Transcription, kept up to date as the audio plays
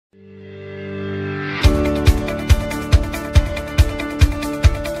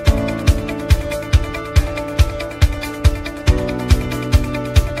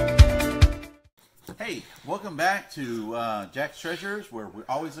welcome back to Jack's Treasures, where we're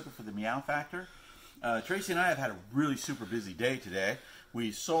always looking for the meow factor. Tracy and I have had a really super busy day today.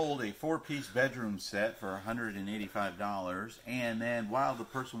 We sold a 4-piece bedroom set for $185, and then while the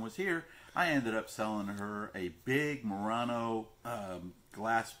person was here, I ended up selling her a big Murano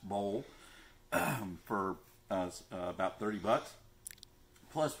glass bowl for about 30 bucks.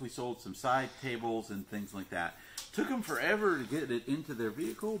 Plus, we sold some side tables and things like that. Took them forever to get it into their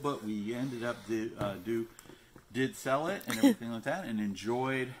vehicle, but we ended up did sell it and everything like that, and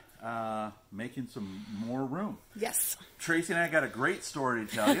enjoyed making some more room. Yes. Tracy and I got a great story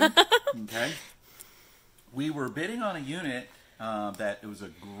to tell you. Okay. We were bidding on a unit that it was a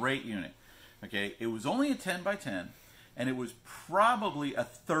great unit. Okay. It was only a 10 by 10, and it was probably a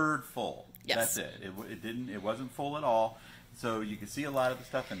third full. Yes. That's it. It wasn't full at all. So you could see a lot of the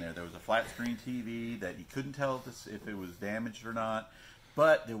stuff in there. There was a flat screen TV that you couldn't tell if it was damaged or not.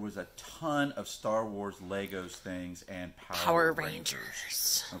 But there was a ton of Star Wars Legos things and Power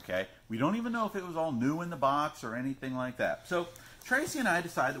Rangers. Okay? We don't even know if it was all new in the box or anything like that. So Tracy and I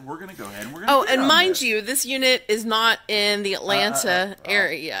decided that we're going to go ahead and we're going to and mind you, this unit is not in the Atlanta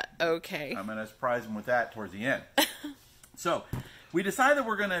area. Okay. I'm going to surprise him with that towards the end. So we decided that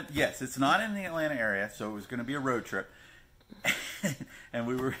we're going to, yes, it's not in the Atlanta area, so it was going to be a road trip. And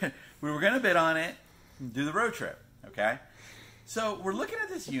we were going to bid on it and do the road trip, okay? So we're looking at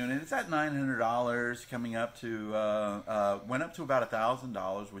this unit. It's at $900, coming up to went up to about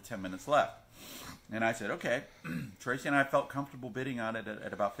 $1,000 with 10 minutes left. And I said, okay. Tracy and I felt comfortable bidding on it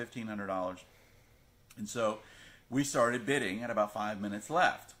at about $1,500, and so we started bidding at about 5 minutes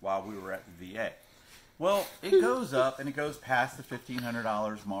left while we were at the VA. Well, it goes up, and it goes past the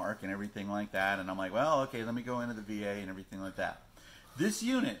 $1,500 mark and everything like that. And I'm like, well, okay, let me go into the VA and everything like that. This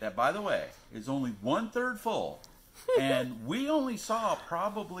unit, that, by the way, is only 1/3 full. And we only saw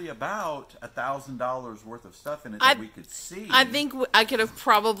probably about $1,000 worth of stuff in it that we could see. I think I could have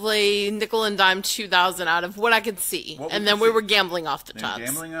probably nickel and dime $2,000 out of what I could see. And then we were gambling off the tops.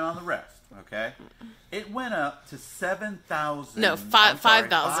 Gambling on the rest, okay? It went up to $7,000. No,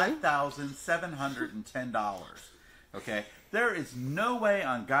 $5,000. $5,710. Okay, there is no way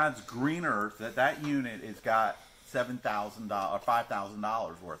on God's green earth that unit has got $7,000 or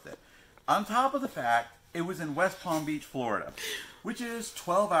 $5,000 worth of it. On top of the fact, it was in West Palm Beach, Florida, which is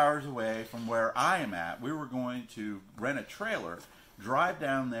 12 hours away from where I am at. We were going to rent a trailer, drive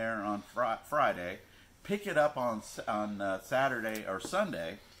down there on Friday, pick it up on Saturday or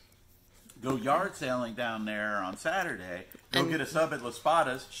Sunday. Go yard sailing down there on Saturday. Go get a sub at Las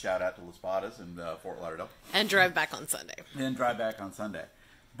Patas. Shout out to Las Patas in Fort Lauderdale. And drive back on Sunday. And drive back on Sunday.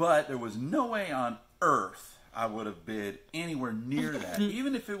 But there was no way on earth I would have bid anywhere near that.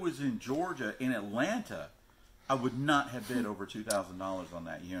 Even if it was in Georgia, in Atlanta, I would not have bid over $2,000 on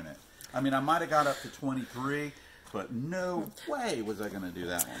that unit. I mean, I might have got up to 23, but no way was I going to do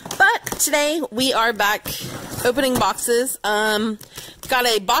that one. But today we are back opening boxes. Got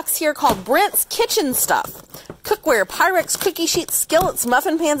a box here called Brent's Kitchen Stuff. Cookware, Pyrex cookie sheets, skillets,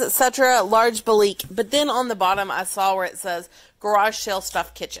 muffin pans, etc. Large Balik. But then on the bottom I saw where it says garage sale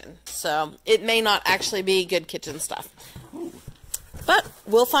stuff kitchen. So it may not actually be good kitchen stuff. Ooh. But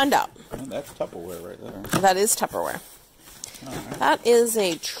we'll find out. Oh, that's Tupperware right there. That is Tupperware. Right. That is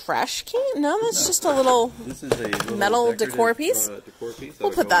a trash can? No, that's just a little, this is a little metal decor piece.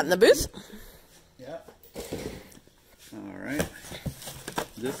 We'll put that in the booth. Yeah. All right.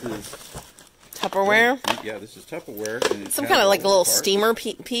 This is Tupperware. Yeah, this is Tupperware. And some kind of like a little steamer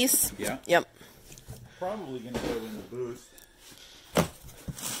piece. Yeah. Yep. Probably going to go in the booth.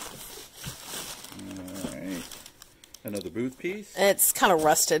 All right. Another booth piece. It's kind of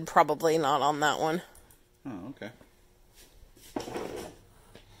rusted, probably not on that one. Oh, okay. All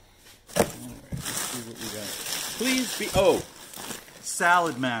right, let's see what we got. Please be... Oh!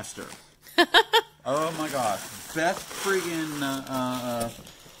 Salad Master. Oh my gosh. Best friggin'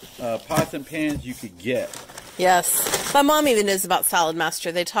 pots and pans you could get. Yes. My mom even knows about Salad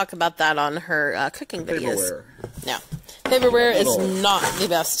Master. They talk about that on her cooking videos. Tableware. No. Tableware is not the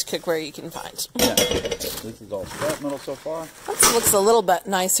best cookware you can find. Yeah. This is all scrap metal so far. That looks a little bit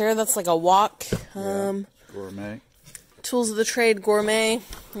nicer. That's like a wok. Gourmet. Tools of the Trade Gourmet.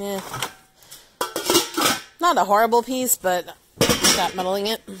 Yeah. Not a horrible piece, but scrap metaling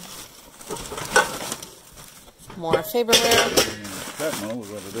it. More Faberware. Scrap metal is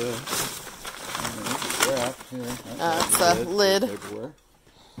what it is. This is wrapped here. It's a lid. Faberware.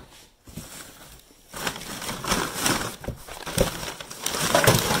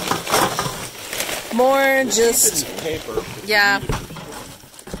 More just paper. Yeah.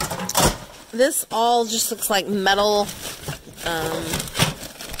 This all just looks like metal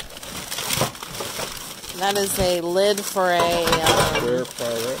That is a lid for a... Square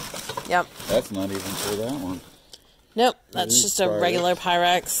Pyrex. Yep. That's not even for that one. Nope, that's just a regular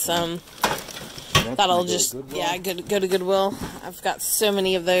Pyrex. That'll just, yeah, go to Goodwill. I've got so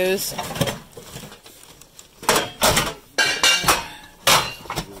many of those.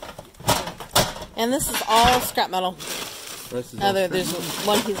 And this is all scrap metal. There's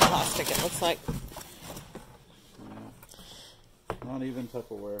one piece of plastic, it looks like. Not even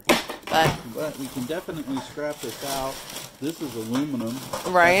Tupperware. But we can definitely scrap this out. This is aluminum.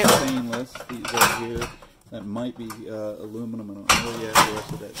 Right. That's stainless. These right here. That might be aluminum. I don't know yet. The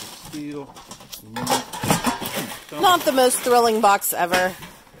rest of that is steel. Not the most thrilling box ever.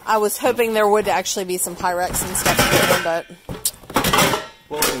 I was hoping there would actually be some Pyrex and stuff in there, but...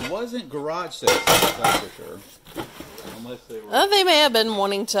 Well, it wasn't garage sale, that's for sure. Unless they were... They may have been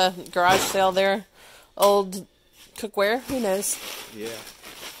wanting to garage sale their old cookware. Who knows? Yeah.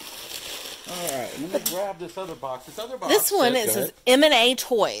 Alright, let me grab this other box. This one is M&A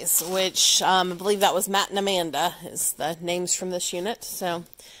Toys, which I believe that was Matt and Amanda is the names from this unit. So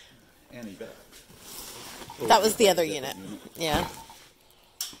Annie Beth. That was the other unit. Yeah.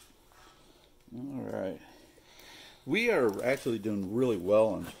 Alright. We are actually doing really well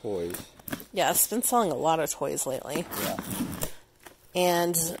on toys. Yeah, it's been selling a lot of toys lately. Yeah.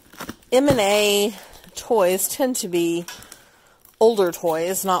 And M&A Toys tend to be older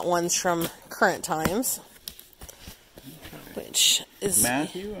toys, not ones from current times. Which is...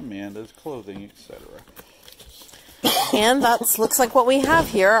 Matthew, Amanda's clothing, etc. And that looks like what we have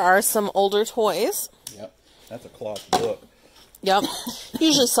here are some older toys. Yep. That's a cloth book. Yep.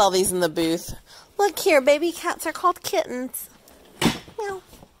 Usually sell these in the booth. Look here, baby cats are called kittens. Meow.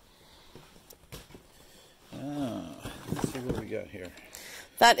 Let's see what we got here.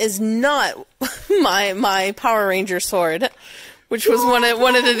 That is not my Power Ranger sword, which was one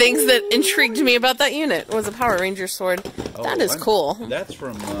of the things that intrigued me about that unit, was a Power Ranger sword. Oh, that is cool. That's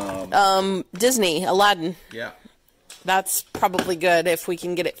from... Disney, Aladdin. Yeah. That's probably good if we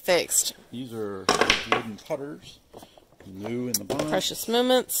can get it fixed. These are wooden putters. New in the box. Precious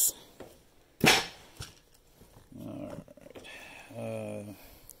Moments. Alright.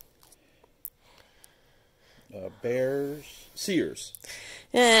 Bears. Sears.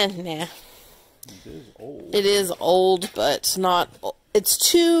 Nah. It is old. It is old, but not... It's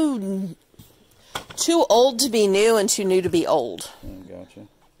too old to be new and too new to be old. Oh, gotcha.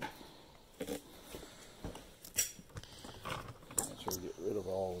 Let's try to get rid of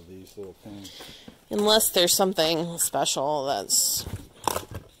all of these little things. Unless there's something special that's...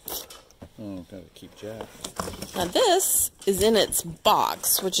 Oh, gotta keep Jack. Now this is in its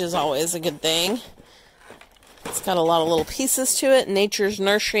box, which is always a good thing. It's got a lot of little pieces to it. Nature's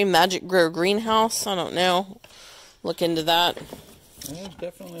Nursery Magic Grow Greenhouse. I don't know. Look into that. There's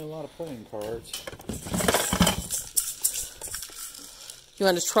definitely a lot of playing cards. You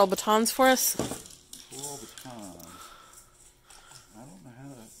want to twirl batons for us? Twirl batons. I don't know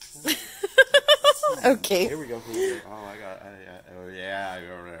how to... Okay. Here we go. Oh, I got... oh, yeah.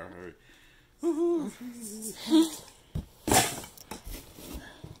 Woohoo.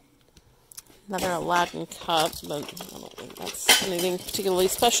 Another Aladdin cup, but I don't think that's anything particularly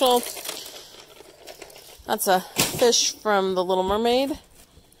special. That's a fish from The Little Mermaid.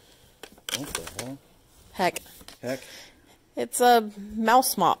 What the hell? Heck. Heck. It's a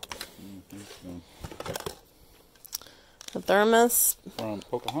mouse mop. The thermos. From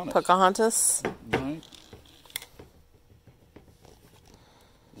Pocahontas. Pocahontas. Right.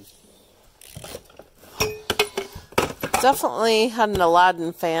 Definitely had an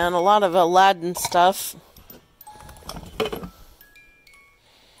Aladdin fan. A lot of Aladdin stuff.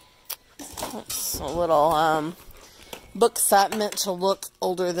 That's a little book set meant to look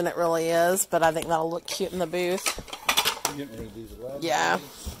older than it really is, but I think that'll look cute in the booth. You're getting rid of these Aladdin Yeah.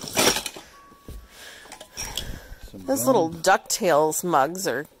 Some Those little DuckTales mugs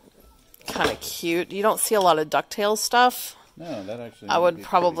are kind of cute. You don't see a lot of DuckTales stuff. No, that actually... I would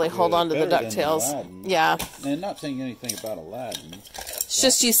probably hold on to the DuckTales. Yeah. And not saying anything about Aladdin. It's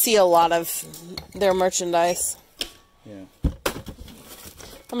just you see a lot of their merchandise. Yeah.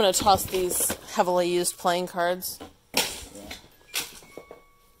 I'm going to toss these heavily used playing cards. Yeah.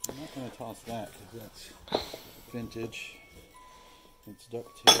 I'm not going to toss that because that's vintage. It's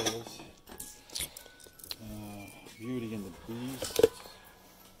DuckTales. Beauty and the Beast.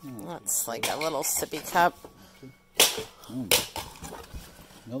 Oh, That's like a little sippy cup. oh,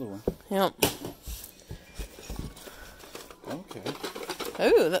 another one. Yep. Okay.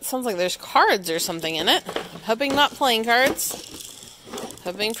 Ooh, that sounds like there's cards or something in it. I'm hoping not playing cards.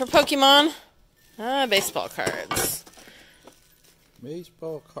 Hoping for Pokemon. Baseball cards.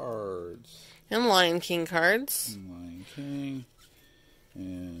 Baseball cards. And Lion King cards. And Lion King.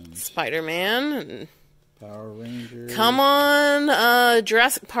 And Spider-Man. And Power Rangers. come on,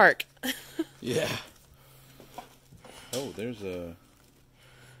 Jurassic Park. Yeah. Oh, there's a...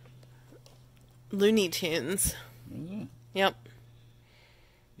 Looney Tunes. Is it? Yep.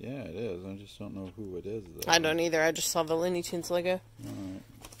 Yeah, it is. I just don't know who it is, though. I don't either. I just saw the Looney Tunes logo. Alright.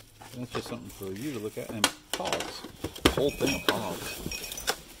 That's just something for you to look at. And Pogs. The whole thing of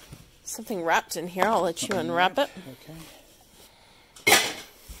Pogs. Something wrapped in here. I'll let you unwrap it. Okay.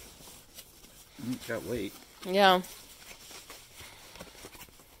 It's got weight. Yeah.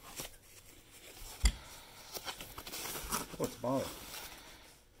 What's about it?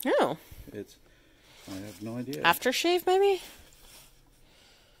 Oh. It's... I have no idea. Aftershave, maybe?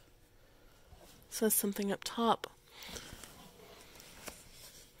 Says something up top.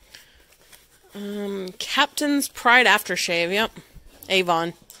 Captain's Pride Aftershave. Yep.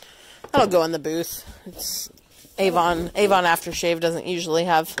 Avon. That'll go in the booth. It's Avon. Avon Aftershave doesn't usually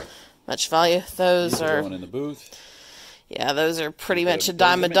have much value. Those These are going in the booth. Yeah, those are pretty much a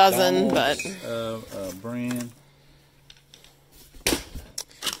dime a dozen, but brand.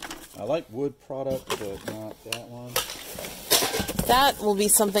 I like wood product, but not that one. that will be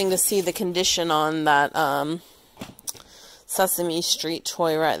something to see the condition on that Sesame Street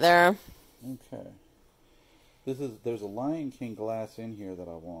toy right there. Okay. There's a Lion King glass in here that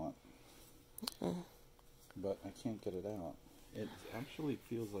I want. But I can't get it out. It actually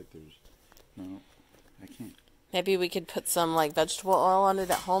feels like there's... No, I can't. Maybe we could put some like vegetable oil on it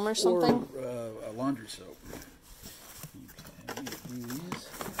at home or something. Or a laundry soap. Okay, these.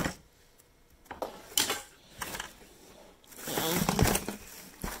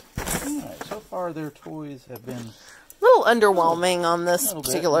 Alright, so far their toys have been... A little underwhelming on this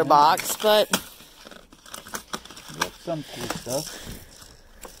particular box, but... Got some cool stuff.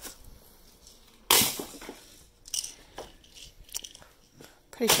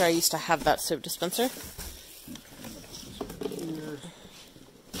 Pretty sure I used to have that soap dispenser. Here.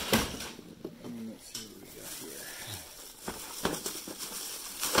 Let's see what we got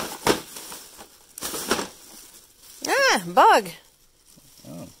here. Ah, bug.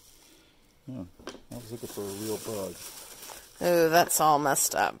 Oh. Yeah. I was looking for a real bug. Oh, that's all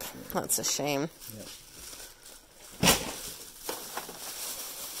messed up. That's a shame. Yep.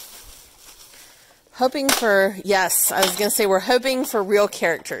 Hoping for, yes, I was going to say we're hoping for real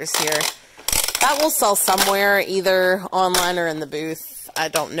characters here. That will sell somewhere, either online or in the booth. I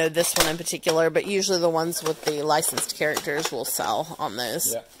don't know this one in particular, but usually the ones with the licensed characters will sell on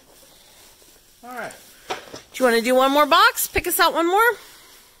those. Yeah. All right. Do you want to do one more box? Pick us out one more?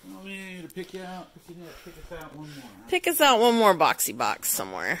 Want me to pick you out? Pick us out one more. Huh? Pick us out one more boxy box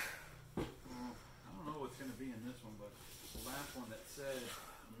somewhere. I don't know what's going to be in this one, but the last one that said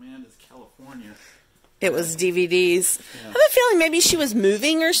Amanda's California. It was DVDs. Yeah. I have a feeling maybe she was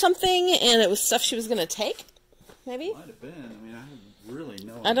moving or something, and it was stuff she was going to take. Maybe? Might have been. I mean, I really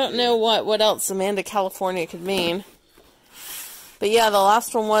know. I don't know what else Amanda California could mean. But yeah, the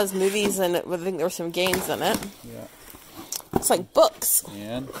last one was movies, and I think there were some games in it. Yeah. It's like books.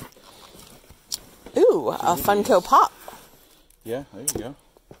 And? Ooh, a Funko Pop. Yeah, there you go.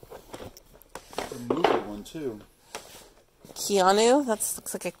 A movie one, too. Keanu, that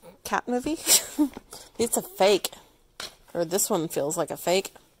looks like a cat movie. It's a fake. Or this one feels like a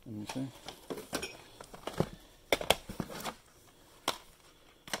fake. Okay.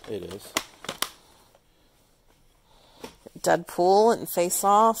 It is. Deadpool and Face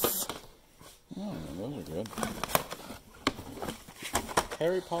Off. Oh, those are good.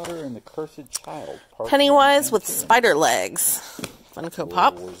 Harry Potter and the Cursed Child. Pennywise with spider legs. Funko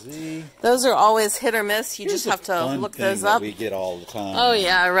Pop. Those are always hit or miss. You just have to look those up. We get all the time. Oh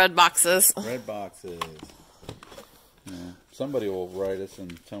yeah, red boxes. Red boxes. Yeah. Somebody will write us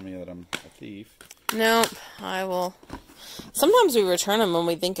and tell me that I'm a thief. Nope, I will. Sometimes we return them when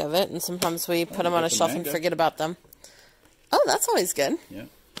we think of it, and sometimes we put them on a shelf and forget about them. Oh, that's always good. Yeah.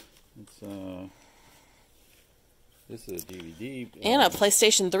 It's this is a DVD. And a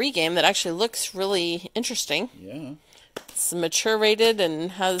PlayStation 3 game that actually looks really interesting. Yeah. It's mature rated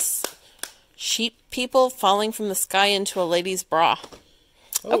and has sheep people falling from the sky into a lady's bra.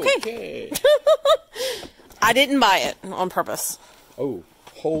 Okay. I didn't buy it on purpose. Oh,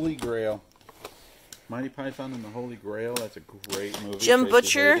 Holy Grail. Mighty Python and the Holy Grail. That's a great movie. Jim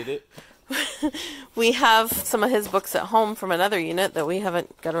Butcher. We have some of his books at home from another unit that we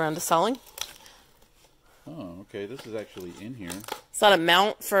haven't got around to selling. Oh, okay. This is actually in here. Is that a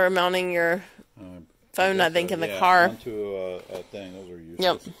mount for mounting your phone, I think, in the car? Onto a thing. Those are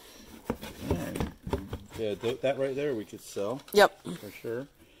useless. Yep. Yeah, that right there we could sell. Yep. For sure.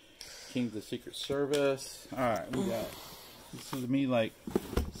 King of the Secret Service. All right, we got, this is me like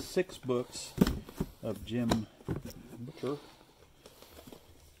 6 books of Jim Butcher.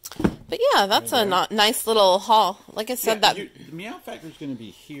 But yeah, that's a nice little haul. Like I said, The Meow Factory is going to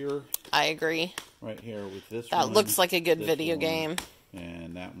be here. I agree. Right here with this that one. That looks like a good video game.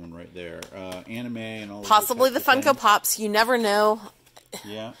 And that one right there. Anime and all. Possibly the Funko Pops. You never know.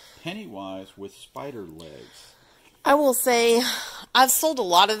 Yeah, Pennywise with spider legs. I will say, I've sold a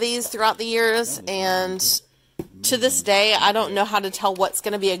lot of these throughout the years, and to this day, I don't know how to tell what's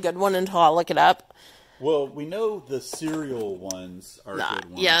going to be a good one until I look it up. Well, we know the cereal ones are good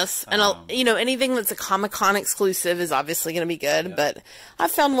ones. Yes, and anything that's a Comic-Con exclusive is obviously going to be good, but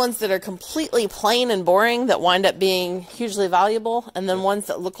I've found ones that are completely plain and boring that wind up being hugely valuable, and then ones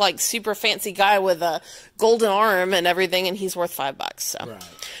that look like super fancy guy with a golden arm and everything, and he's worth $5. So,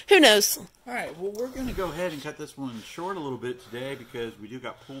 who knows? All right, well, we're going to go ahead and cut this one short a little bit today because we do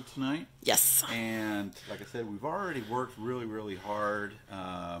got pool tonight. Yes. And like I said, we've already worked really, really hard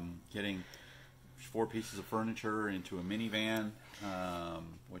getting 4 pieces of furniture into a minivan,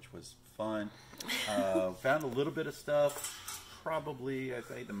 which was fun. Found a little bit of stuff. Probably, I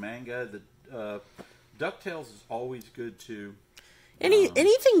say, the manga. The DuckTales is always good too.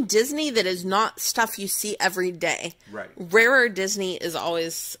 Anything Disney that is not stuff you see every day. Right. Rarer Disney is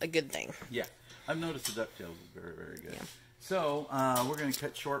always a good thing. Yeah. I've noticed the DuckTales is very, very good. Yeah. So, we're going to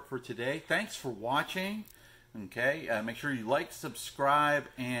cut short for today. Thanks for watching. Okay, make sure you like, subscribe,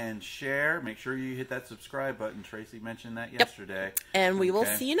 and share. Make sure you hit that subscribe button. Tracy mentioned that yesterday. And we will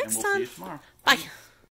see you next time. See you tomorrow. Bye.